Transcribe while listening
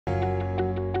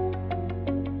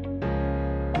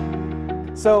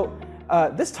So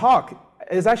this talk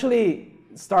actually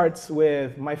starts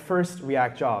with my first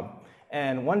React job.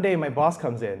 And one day my boss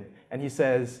comes in and he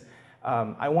says,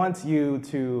 I want you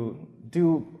to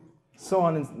do so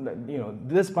on, and,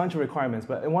 this bunch of requirements.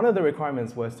 But one of the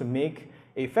requirements was to make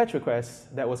a fetch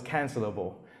request that was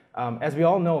cancelable. As we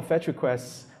all know, fetch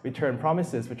requests return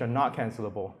promises which are not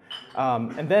cancelable.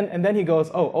 And then he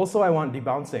goes, oh, also I want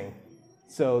debouncing.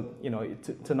 So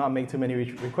to not make too many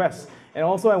requests. And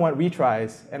also I want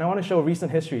retries, and I want to show recent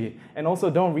history, and also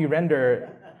don't re-render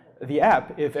the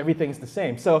app if everything's the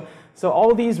same. So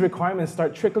all these requirements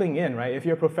start trickling in, right? If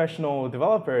you're a professional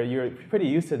developer, you're pretty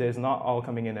used to this, not all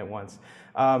coming in at once.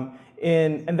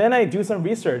 And then I do some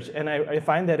research, and I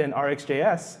find that in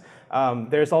RxJS,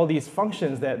 there's all these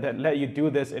functions that let you do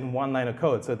this in one line of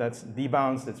code. So that's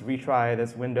debounce, that's retry,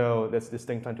 that's window, that's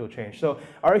distinct until change. So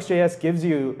RxJS gives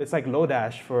you, it's like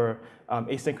Lodash for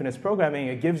asynchronous programming.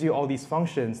 It gives you all these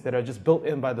functions that are just built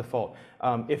in by default.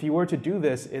 If you were to do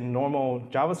this in normal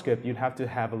JavaScript, you'd have to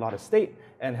have a lot of state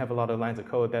and have a lot of lines of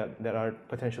code that are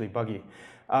potentially buggy.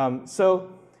 And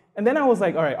then I was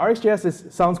like, all right,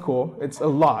 RxJS sounds cool. It's a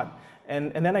lot.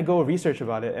 And then I go research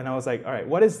about it, and I was like, all right,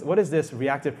 what is this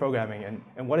reactive programming,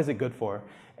 and what is it good for?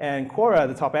 And Quora,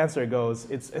 the top answer, goes,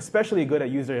 it's especially good at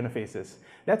user interfaces.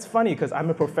 That's funny, because I'm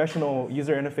a professional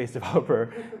user interface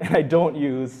developer, and I don't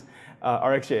use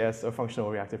RxJS or functional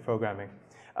reactive programming.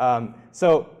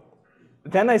 So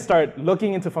then I start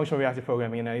looking into functional reactive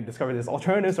programming, and I discover there's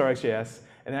alternatives to RxJS,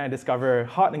 and then I discover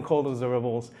hot and cold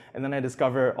observables, and then I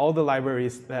discover all the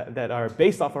libraries that are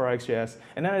based off of RxJS,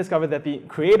 and then I discover that the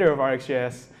creator of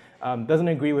RxJS doesn't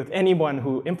agree with anyone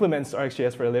who implements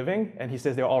RxJS for a living, and he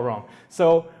says they're all wrong.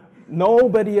 So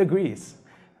nobody agrees,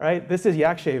 right? This is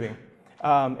yak shaving.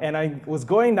 And I was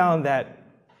going down that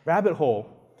rabbit hole.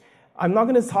 I'm not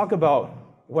going to talk about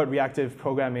what reactive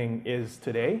programming is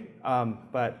today,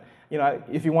 but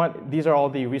if you want, these are all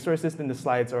the resources, and the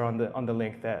slides are on the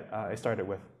link that I started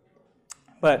with.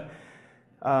 But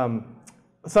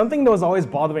something that was always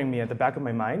bothering me at the back of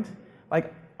my mind,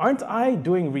 like, aren't I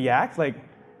doing React?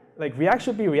 Like React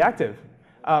should be reactive.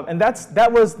 And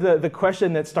that was the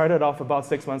question that started off about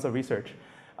 6 months of research.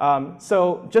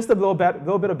 So just a little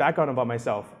bit of background about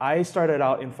myself. I started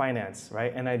out in finance,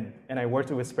 right? And I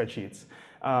worked with spreadsheets.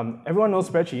 Everyone knows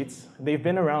spreadsheets. They've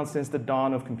been around since the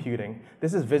dawn of computing.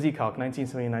 This is VisiCalc,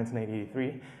 1979 to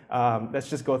 1983. Let's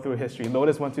just go through history.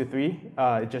 Lotus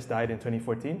 123, it just died in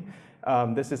 2014.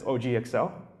 This is OG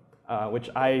Excel, which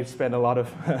I spent a lot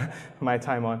of my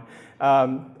time on. I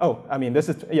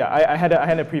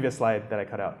had a previous slide that I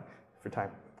cut out for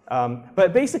time.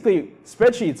 But basically,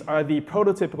 spreadsheets are the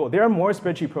prototypical. There are more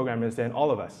spreadsheet programmers than all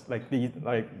of us, like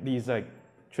these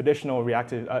traditional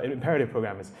reactive imperative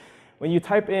programmers. When you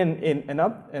type in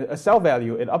a cell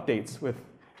value, it updates with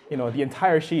the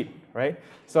entire sheet, right?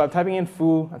 So I'm typing in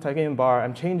foo, I'm typing in bar,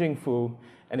 I'm changing foo,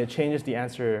 and it changes the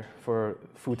answer for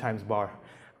foo times bar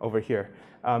over here.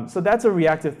 So that's a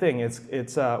reactive thing.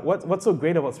 What's so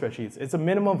great about spreadsheets? It's a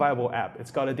minimum viable app. It's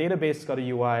got a database, it's got a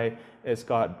UI, it's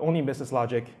got only business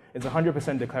logic, it's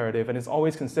 100% declarative, and it's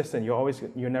always consistent.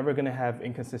 You're never going to have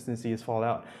inconsistencies fall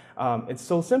out. It's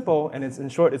so simple, and in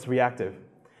short, it's reactive.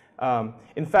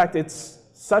 In fact, it's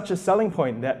such a selling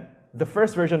point that the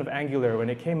first version of Angular, when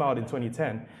it came out in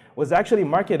 2010, was actually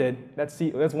marketed, that's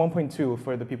 1.2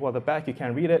 for the people at the back, you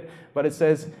can't read it, but it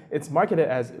says it's marketed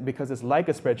as, because it's like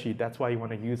a spreadsheet, that's why you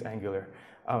want to use Angular.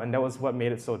 And that was what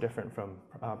made it so different from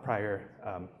prior,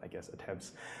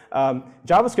 attempts.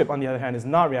 JavaScript, on the other hand, is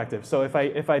not reactive. So if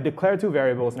I declare two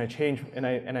variables and I change, and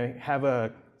I have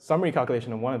a summary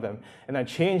calculation of one of them, and I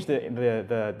change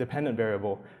the dependent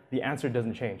variable, the answer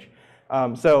doesn't change.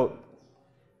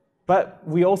 But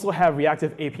we also have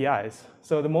reactive APIs.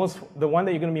 So the one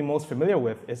that you're going to be most familiar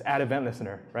with is add event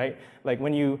listener, right? Like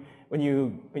when you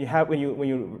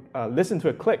listen to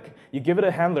a click, you give it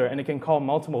a handler, and it can call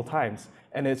multiple times,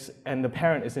 and the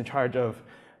parent is in charge of,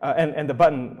 and the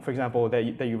button, for example, that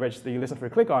you listen for a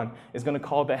click on, is going to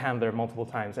call the handler multiple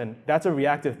times, and that's a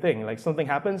reactive thing. Like something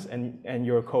happens, and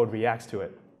your code reacts to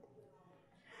it.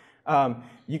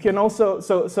 You can also,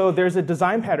 so there's a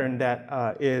design pattern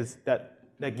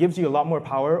that gives you a lot more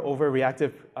power over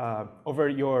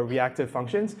your reactive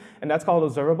functions, and that's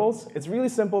called observables. It's really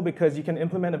simple because you can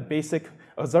implement a basic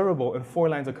observable in 4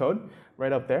 lines of code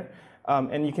right up there,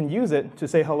 and you can use it to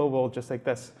say hello world just like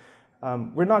this.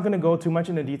 We're not going to go too much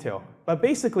into detail, but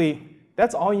basically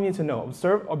that's all you need to know.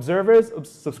 Observers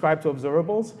subscribe to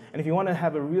observables, and if you want to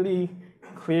have a really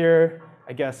clear,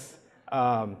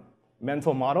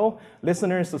 mental model,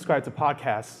 listeners subscribe to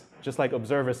podcasts, just like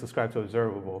observers subscribe to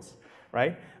observables.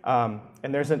 right?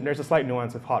 And there's a slight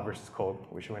nuance of hot versus cold,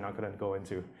 which we're not going to go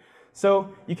into.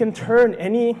 So you can turn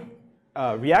any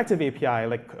reactive API,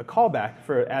 like a callback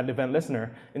for add event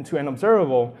listener, into an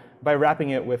observable by wrapping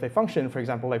it with a function, for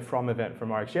example, like from event from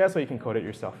RxJS, or you can code it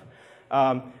yourself.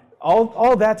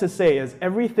 All that to say is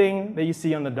everything that you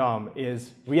see on the DOM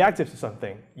is reactive to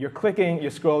something. You're clicking,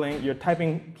 you're scrolling, you're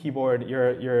typing keyboard,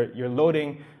 you're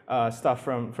loading stuff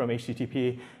from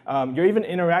HTTP. You're even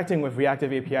interacting with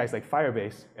reactive APIs like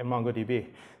Firebase and MongoDB.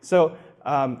 So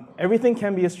everything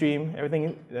can be a stream.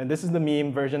 Everything, and this is the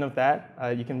meme version of that.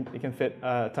 You can fit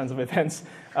tons of events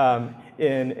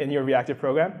in your reactive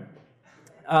program.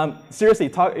 Seriously,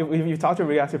 if you talk to a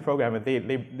reactive programmer,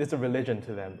 there's a religion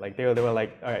to them. Like they were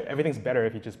like, all right, everything's better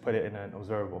if you just put it in an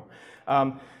observable.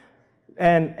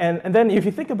 And then if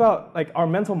you think about like our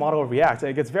mental model of React,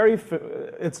 like it's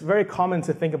very common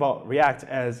to think about React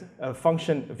as a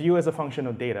function, view as a function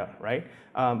of data, right?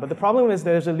 But the problem is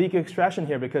there's a leak extraction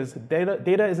here because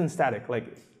data isn't static.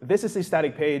 Like this is a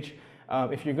static page.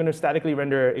 If you're going to statically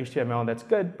render HTML, that's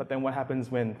good. But then what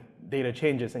happens when data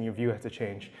changes and your view has to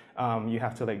change? You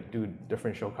have to like do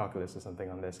differential calculus or something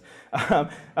on this.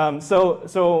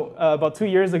 So about 2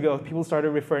 years ago, people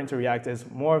started referring to React as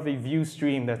more of a view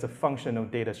stream that's a function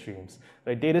of data streams.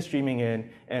 Like data streaming in,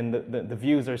 and the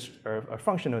views are a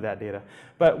function of that data.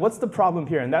 But what's the problem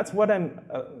here? And that's what I'm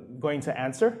going to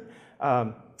answer.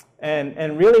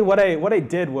 And really what I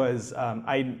did was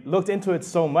I looked into it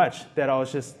so much that I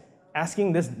was just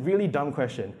asking this really dumb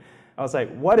question. I was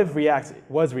like, what if React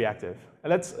was reactive?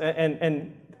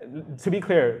 And to be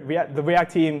clear, the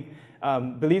React team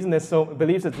believes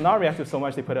it's not reactive so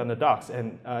much they put it on the docs.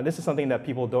 And this is something that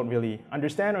people don't really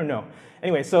understand or know.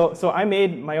 Anyway, so I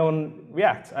made my own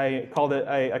React. I call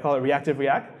it Reactive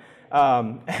React.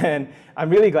 And I'm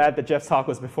really glad that Jeff's talk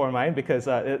was before mine because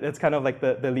it's kind of like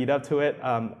the lead up to it.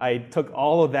 I took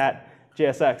all of that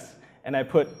JSX and I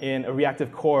put in a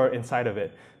reactive core inside of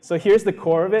it. So here's the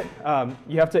core of it.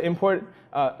 You have to import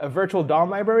a virtual DOM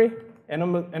library and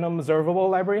an observable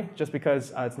library, just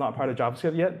because it's not part of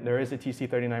JavaScript yet. There is a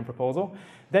TC39 proposal.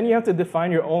 Then you have to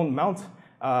define your own mount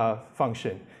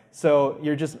function. So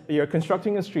you're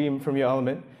constructing a stream from your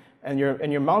element, and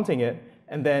you're mounting it,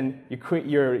 and then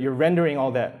you're rendering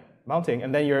all that mounting,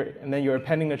 and then you're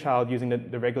appending the child using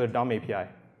the regular DOM API.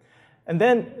 And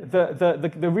then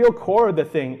the real core of the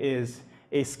thing is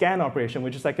a scan operation,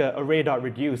 which is like a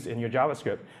array.reduce in your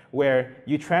JavaScript, where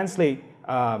you translate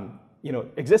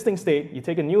existing state, you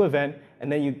take a new event,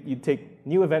 and then you take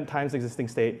new event times existing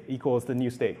state equals the new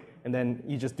state. And then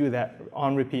you just do that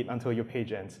on repeat until your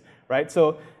page ends, right?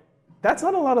 So that's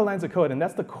not a lot of lines of code, and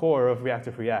that's the core of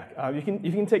Reactive React. You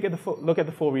can take a look at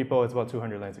the full repo. It's about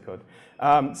 200 lines of code.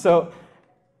 So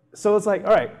it's like,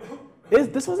 all right,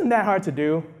 this wasn't that hard to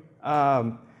do.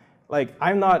 Like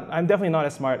I'm definitely not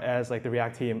as smart as like the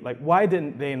React team. Like why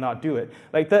didn't they not do it?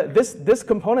 Like this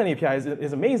component API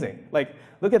is amazing. Like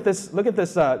look at this.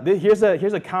 Here's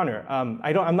a counter.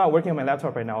 I'm not working on my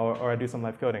laptop right now, or I do some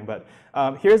live coding. But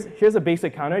here's a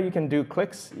basic counter. You can do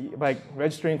clicks like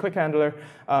registering click handler.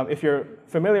 If you're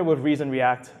familiar with Reason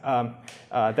React,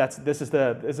 this is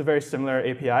a very similar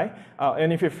API.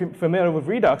 And if you're familiar with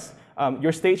Redux,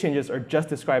 your state changes are just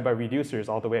described by reducers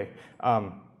all the way.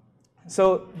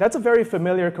 So that's a very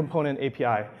familiar component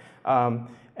API.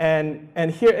 And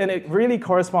it really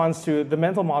corresponds to the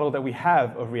mental model that we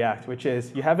have of React, which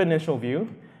is you have an initial view,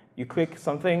 you click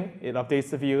something, it updates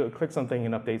the view, click something,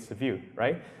 and updates the view,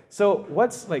 right? So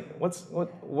what's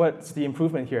the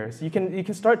improvement here? So you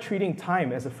can start treating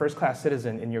time as a first-class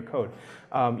citizen in your code.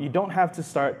 You don't have to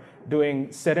start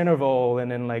doing set interval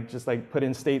and then just put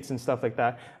in states and stuff like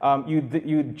that.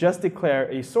 You just declare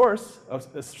a source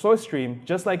stream,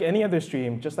 just like any other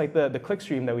stream, just like the click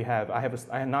stream that we have.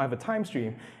 I now have a time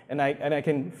stream, and I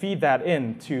can feed that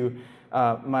into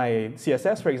my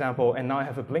CSS, for example, and now I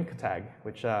have a blink tag,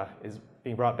 which is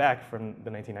being brought back from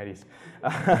the 1990s.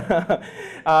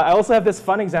 I also have this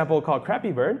fun example called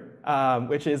Crappy Bird,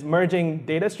 which is merging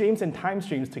data streams and time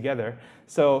streams together.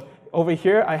 So over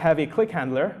here, I have a click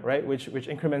handler, right, which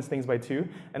increments things by 2.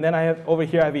 And then over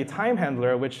here, I have a time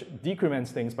handler, which decrements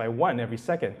things by 1 every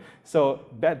second. So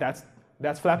that's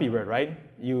Flappy Bird, right?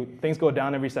 Things go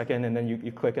down every second, and then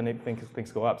you click, and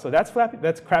things go up. So that's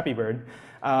Crappy Bird.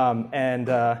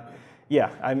 Yeah,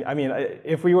 I mean,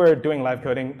 if we were doing live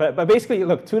coding, but basically,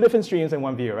 look, 2 different streams in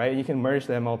one view, right? You can merge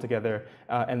them all together,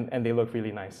 and they look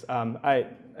really nice.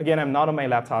 Again, I'm not on my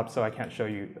laptop, so I can't show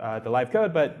you the live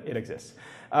code, but it exists.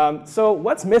 So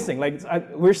what's missing?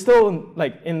 We're still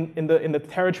in the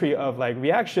territory of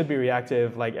React should be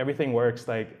reactive. Everything works.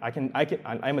 I'm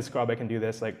a scrub. I can do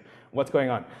this. what's going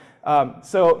on?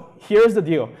 So here's the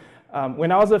deal.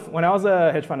 When I was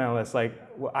a hedge fund analyst, like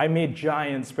I made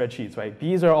giant spreadsheets, right?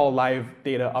 These are all live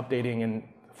data updating and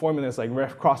formulas like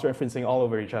cross-referencing all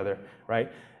over each other,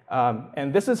 right?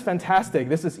 And this is fantastic.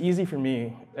 This is easy for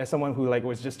me as someone who like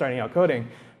was just starting out coding.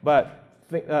 But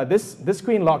this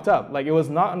screen locked up. Like it was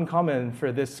not uncommon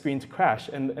for this screen to crash.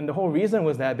 And the whole reason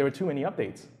was that there were too many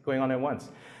updates going on at once.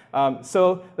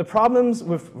 So the problems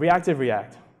with Reactive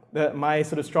React, my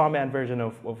sort of straw man version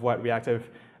of what a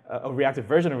reactive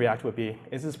version of React would be,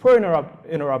 is this poor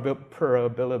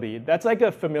interoperability. That's like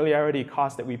a familiarity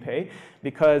cost that we pay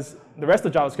because the rest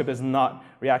of JavaScript is not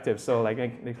reactive, so like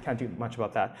they can't do much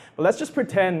about that. But let's just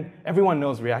pretend everyone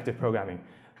knows reactive programming.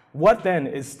 What then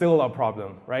is still a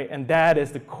problem, right? And that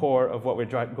is the core of what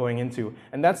we're going into.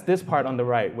 And that's this part on the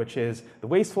right, which is the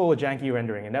wasteful, janky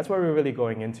rendering. And that's what we're really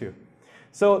going into.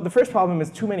 So the first problem is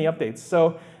too many updates.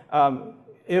 So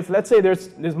if let's say there's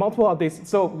multiple updates,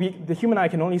 so the human eye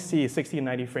can only see 60 and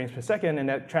 90 frames per second, and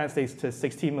that translates to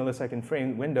 16 millisecond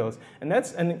frame windows. And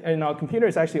our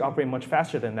computers actually operate much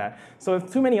faster than that. So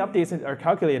if too many updates are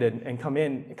calculated and come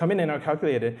in and are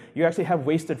calculated, you actually have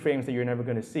wasted frames that you're never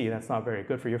going to see. That's not very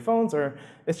good for your phones, or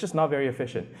it's just not very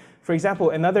efficient. For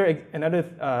example,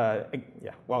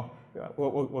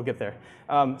 we'll get there.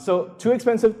 So too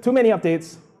expensive, too many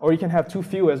updates. Or you can have too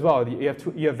few as well. You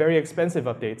have very expensive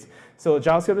updates. So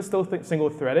JavaScript is still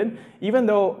single-threaded, even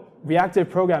though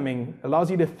reactive programming allows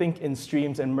you to think in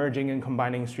streams and merging and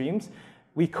combining streams.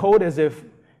 We code as if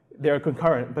they're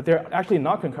concurrent, but they're actually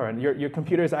not concurrent. Your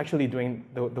computer is actually doing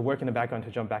the work in the background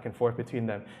to jump back and forth between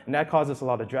them. And that causes a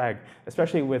lot of drag,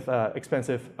 especially with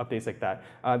expensive updates like that.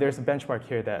 There's a benchmark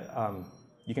here that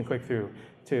you can click through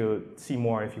to see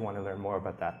more if you want to learn more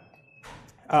about that.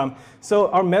 So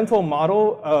our mental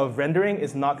model of rendering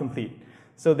is not complete.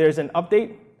 So there's an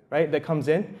update, right, that comes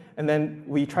in, and then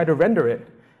we try to render it.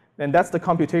 And that's the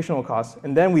computational cost.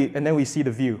 And then we see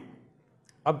the view.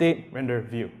 Update, render,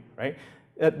 view, right?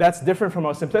 That's different from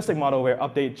our simplistic model where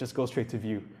update just goes straight to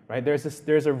view, right?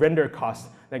 There's a render cost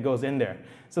that goes in there.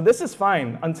 So this is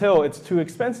fine until it's too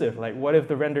expensive. Like what if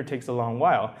the render takes a long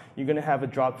while? You're going to have a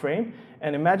drop frame.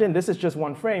 And imagine this is just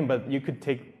one frame, but you could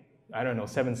take, I don't know,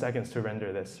 7 seconds to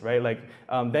render this, right? Like,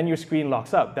 then your screen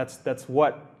locks up. That's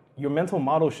what your mental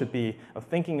model should be of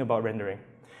thinking about rendering.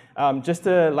 Just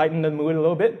to lighten the mood a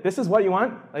little bit, this is what you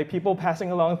want, like people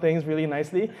passing along things really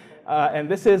nicely. And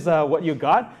this is what you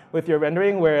got with your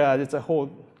rendering, where it's a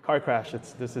whole car crash.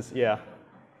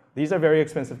 These are very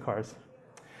expensive cars.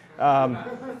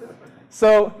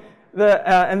 So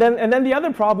and then the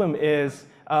other problem is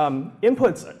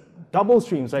inputs. Double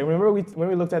streams, right? Remember when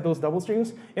we looked at those double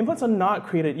streams? Inputs are not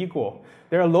created equal.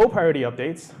 There are low priority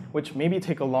updates, which maybe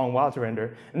take a long while to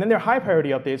render. And then there are high priority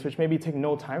updates, which maybe take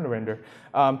no time to render.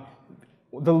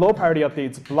 The low priority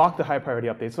updates block the high priority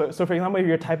updates. So for example, if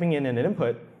you're typing in an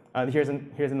input, here's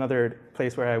another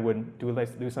place where I would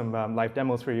do some live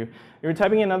demos for you. You're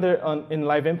typing in in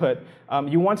live input.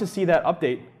 You want to see that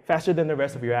update faster than the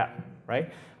rest of your app,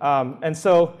 right? And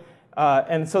so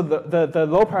the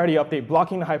low priority update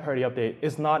blocking the high priority update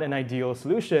is not an ideal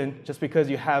solution just because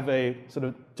you have a sort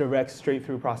of direct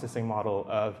straight-through processing model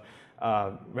of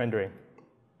rendering.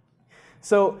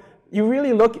 So you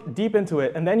really look deep into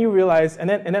it, and then you realize, and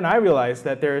then I realized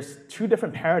that there's two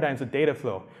different paradigms of data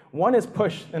flow. One is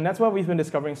push, and that's what we've been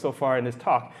discovering so far in this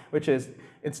talk, which is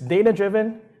it's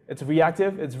data-driven, it's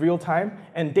reactive, it's real-time,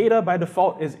 and data by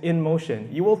default is in motion.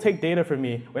 You will take data from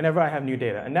me whenever I have new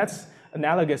data, and that's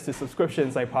analogous to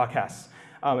subscriptions like podcasts,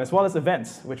 as well as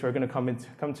events, which we're going to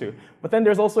come to. But then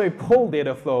there's also a pull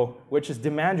data flow, which is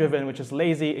demand-driven, which is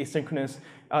lazy, asynchronous.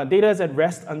 Data is at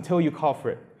rest until you call for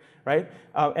it, right?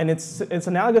 And it's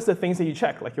analogous to things that you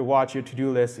check, like your watch, your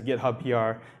to-do list, GitHub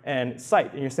PR, and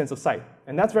sight, and your sense of sight.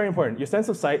 And that's very important. Your sense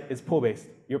of sight is pull-based.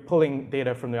 You're pulling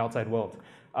data from the outside world.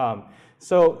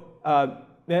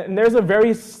 And there's a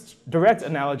very direct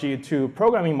analogy to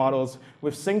programming models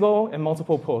with single and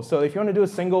multiple pulls. So if you want to do a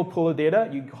single pull of data,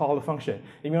 you call a function.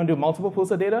 If you want to do multiple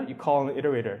pulls of data, you call an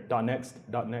iterator, .next,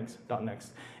 .next,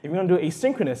 .next. If you want to do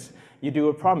asynchronous, you do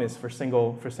a promise for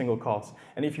single calls.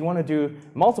 And if you want to do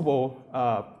multiple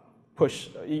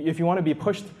if you want to be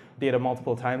pushed data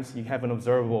multiple times, you have an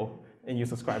observable and you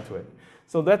subscribe to it.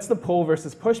 So that's the pull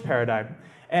versus push paradigm.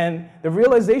 And the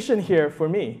realization here for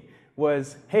me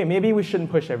was, hey, maybe we shouldn't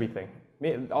push everything.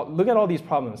 Look at all these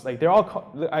problems. Like they're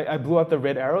all. I blew up the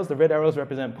red arrows. The red arrows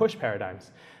represent push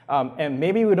paradigms, and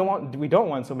maybe we don't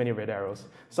want so many red arrows.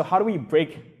 So how do we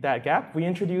break that gap? We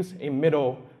introduce a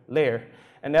middle layer,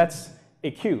 and that's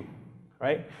a queue,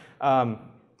 right?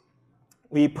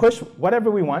 We push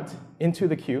whatever we want into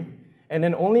the queue, And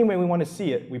then only when we want to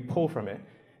see it, we pull from it.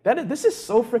 This is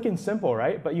so freaking simple,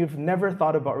 right? But you've never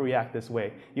thought about React this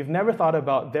way. You've never thought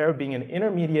about there being an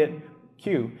intermediate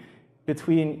queue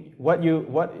between what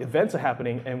events are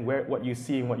happening and what you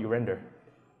see and what you render.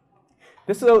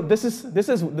 This is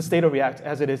the state of React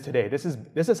as it is today. This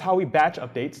is how we batch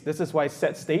updates. This is why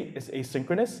setState is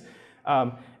asynchronous,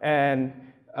 and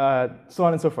so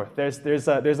on and so forth. There's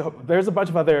a bunch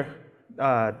of other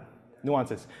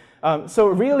nuances. So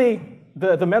really,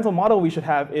 the mental model we should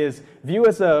have is view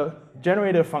as a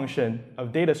generative function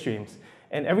of data streams.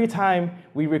 And every time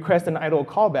we request an idle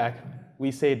callback, we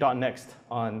say .next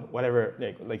on whatever,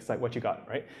 like what you got,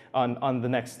 right? On the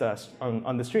next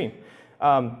on the stream.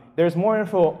 There's more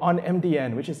info on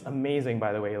MDN, which is amazing,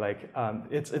 by the way. Like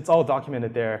it's all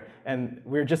documented there, and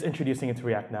we're just introducing it to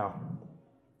React now.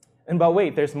 But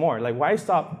wait, there's more. Like, why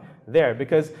stop there?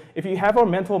 Because if you have our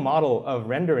mental model of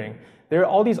rendering, there are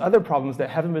all these other problems that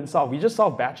haven't been solved. We just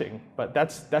solved batching, but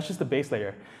that's just the base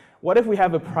layer. What if we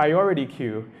have a priority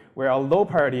queue where our low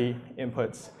priority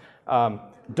inputs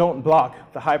don't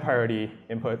block the high priority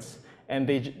inputs, and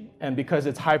because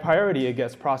it's high priority, it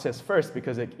gets processed first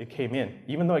because it came in,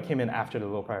 even though it came in after the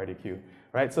low priority queue,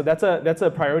 right? So that's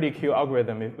a priority queue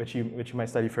algorithm which you might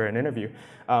study for an interview,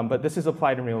 but this is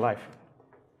applied in real life.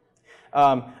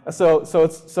 And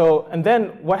then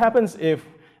what happens if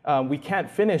we can't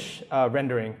finish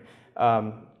rendering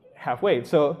halfway?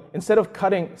 So instead of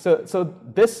cutting, so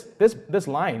this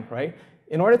line, right?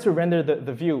 In order to render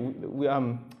the view,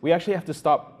 we actually have to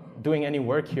stop doing any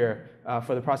work here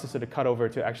for the processor to cut over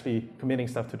to actually committing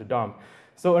stuff to the DOM.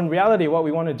 So in reality, what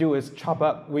we want to do is chop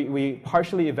up. We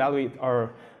partially evaluate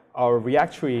our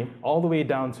React tree all the way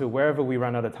down to wherever we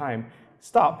run out of time.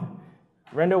 Stop,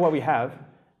 render what we have,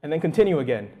 and then continue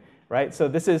again, right? So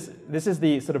this is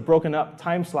the sort of broken up,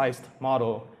 time-sliced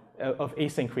model of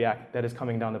async React that is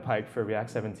coming down the pike for React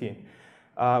 17.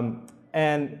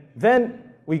 And then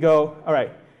we go, all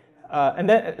right, and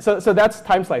then so that's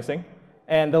time slicing.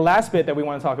 And the last bit that we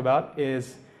want to talk about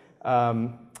is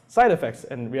side effects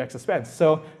and React Suspense.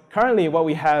 So currently what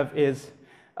we have is,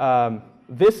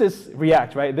 this is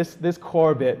React, right? This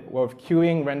core bit of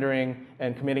queuing, rendering,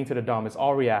 and committing to the DOM is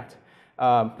all React.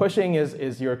 Pushing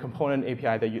is your component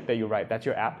API that you write. That's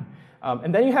your app.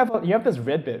 And then you have this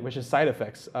red bit, which is side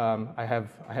effects. I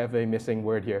have a missing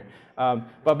word here.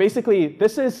 But basically,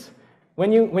 this is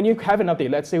when you have an update.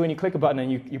 Let's say when you click a button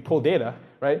and you pull data,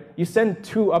 right? You send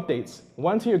two updates: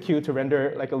 one to your queue to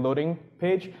render like a loading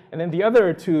page, and then the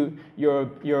other to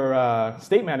your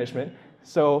state management.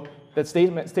 So that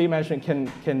state management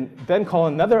can then call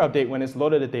another update when it's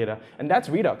loaded the data, and that's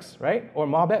Redux, right? Or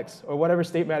MobX, or whatever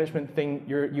state management thing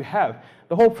you have.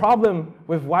 The whole problem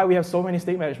with why we have so many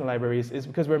state management libraries is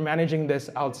because we're managing this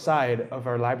outside of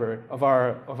our library, of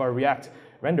our React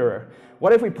renderer.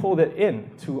 What if we pulled it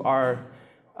in to our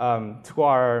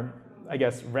I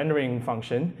guess, rendering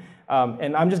function?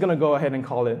 And I'm just going to go ahead and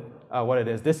call it what it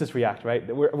is. This is React,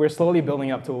 right? We're slowly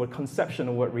building up to a conception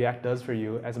of what React does for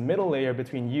you as a middle layer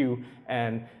between you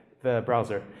and the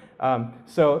browser.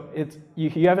 So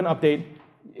you have an update.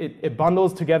 It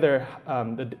bundles together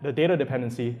the data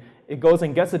dependency. It goes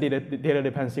and gets the data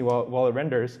dependency while it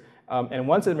renders. And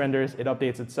once it renders, it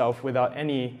updates itself without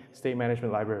any state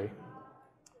management library.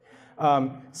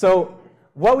 So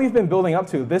what we've been building up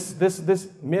to, this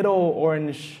middle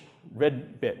orange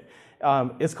red bit,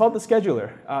 is called the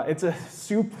scheduler. It's a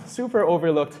super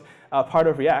overlooked part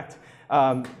of React.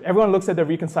 Everyone looks at the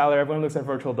reconciler, everyone looks at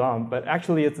virtual DOM, but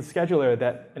actually it's a scheduler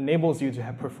that enables you to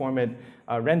have performant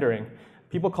rendering.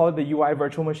 People call it the UI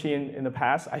virtual machine in the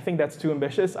past. I think that's too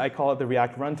ambitious. I call it the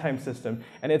React runtime system.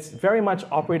 And it's very much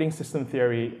operating system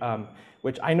theory,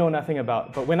 which I know nothing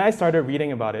about. But when I started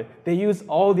reading about it, they use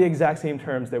all the exact same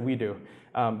terms that we do.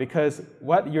 Because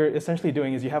what you're essentially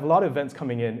doing is you have a lot of events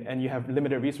coming in, and you have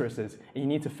limited resources, and you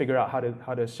need to figure out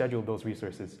how to schedule those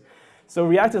resources. So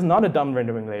React is not a dumb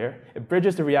rendering layer. It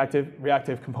bridges the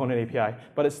reactive component API,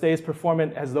 but it stays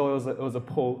performant as though it was a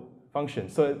pull function.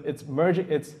 So it's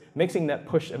mixing that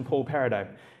push and pull paradigm,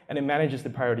 and it manages the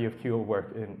priority of queue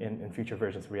work in future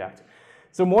versions of React.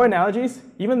 So more analogies,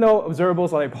 even though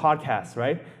observables are like podcasts,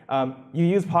 right? You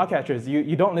use podcatchers.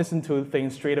 You don't listen to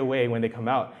things straight away when they come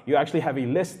out. You actually have a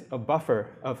list, a buffer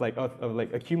of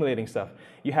accumulating stuff.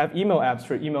 You have email apps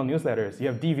for email newsletters. You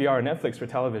have DVR and Netflix for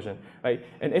television, right?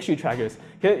 And issue trackers.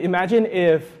 Imagine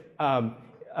if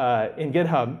in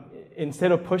GitHub,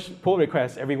 instead of pull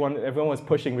requests, everyone was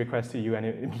pushing requests to you, and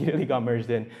it immediately got merged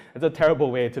in. It's a terrible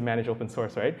way to manage open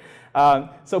source, right?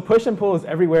 So push and pull is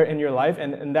everywhere in your life,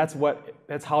 and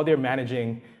that's how they're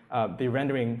managing the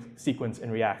rendering sequence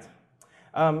in React.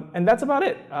 And that's about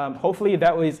it. Hopefully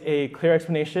that was a clear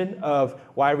explanation of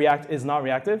why React is not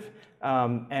reactive.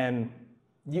 And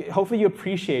hopefully you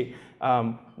appreciate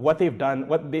what they've done.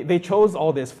 They chose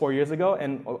all this 4 years ago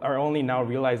and are only now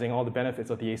realizing all the benefits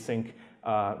of the async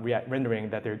rendering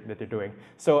that they're doing.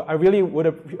 So I really would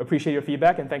appreciate your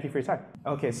feedback, and thank you for your time.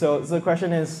 OK, so the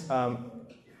question is,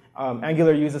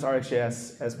 Angular uses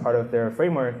RxJS as part of their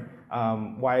framework.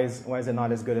 Why is it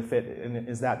not as good a fit? And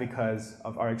is that because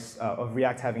of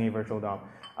React having a virtual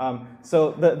DOM?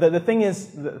 So the thing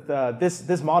is,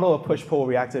 this model of push-pull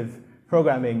reactive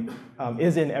programming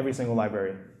is in every single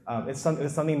library. It's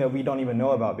something that we don't even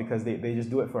know about because they just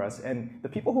do it for us. And the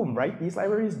people who write these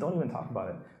libraries don't even talk about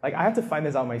it. Like, I have to find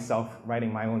this out myself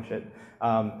writing my own shit.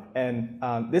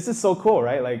 This is so cool,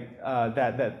 right? Like,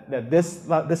 that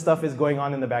this stuff is going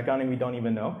on in the background and we don't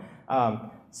even know.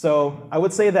 So I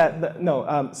would say that,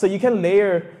 so you can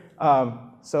layer,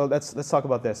 so let's talk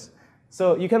about this.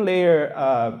 So you can layer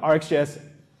RxJS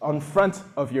on front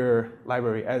of your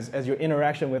library as your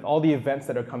interaction with all the events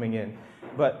that are coming in.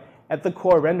 But at the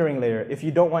core rendering layer, if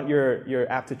you don't want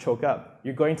your app to choke up,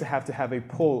 you're going to have a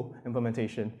pull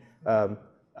implementation.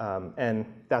 And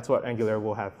that's what Angular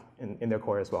will have in their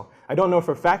core as well. I don't know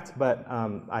for a fact, but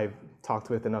I've talked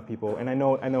with enough people. And I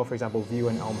know, for example, Vue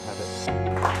and Elm have it.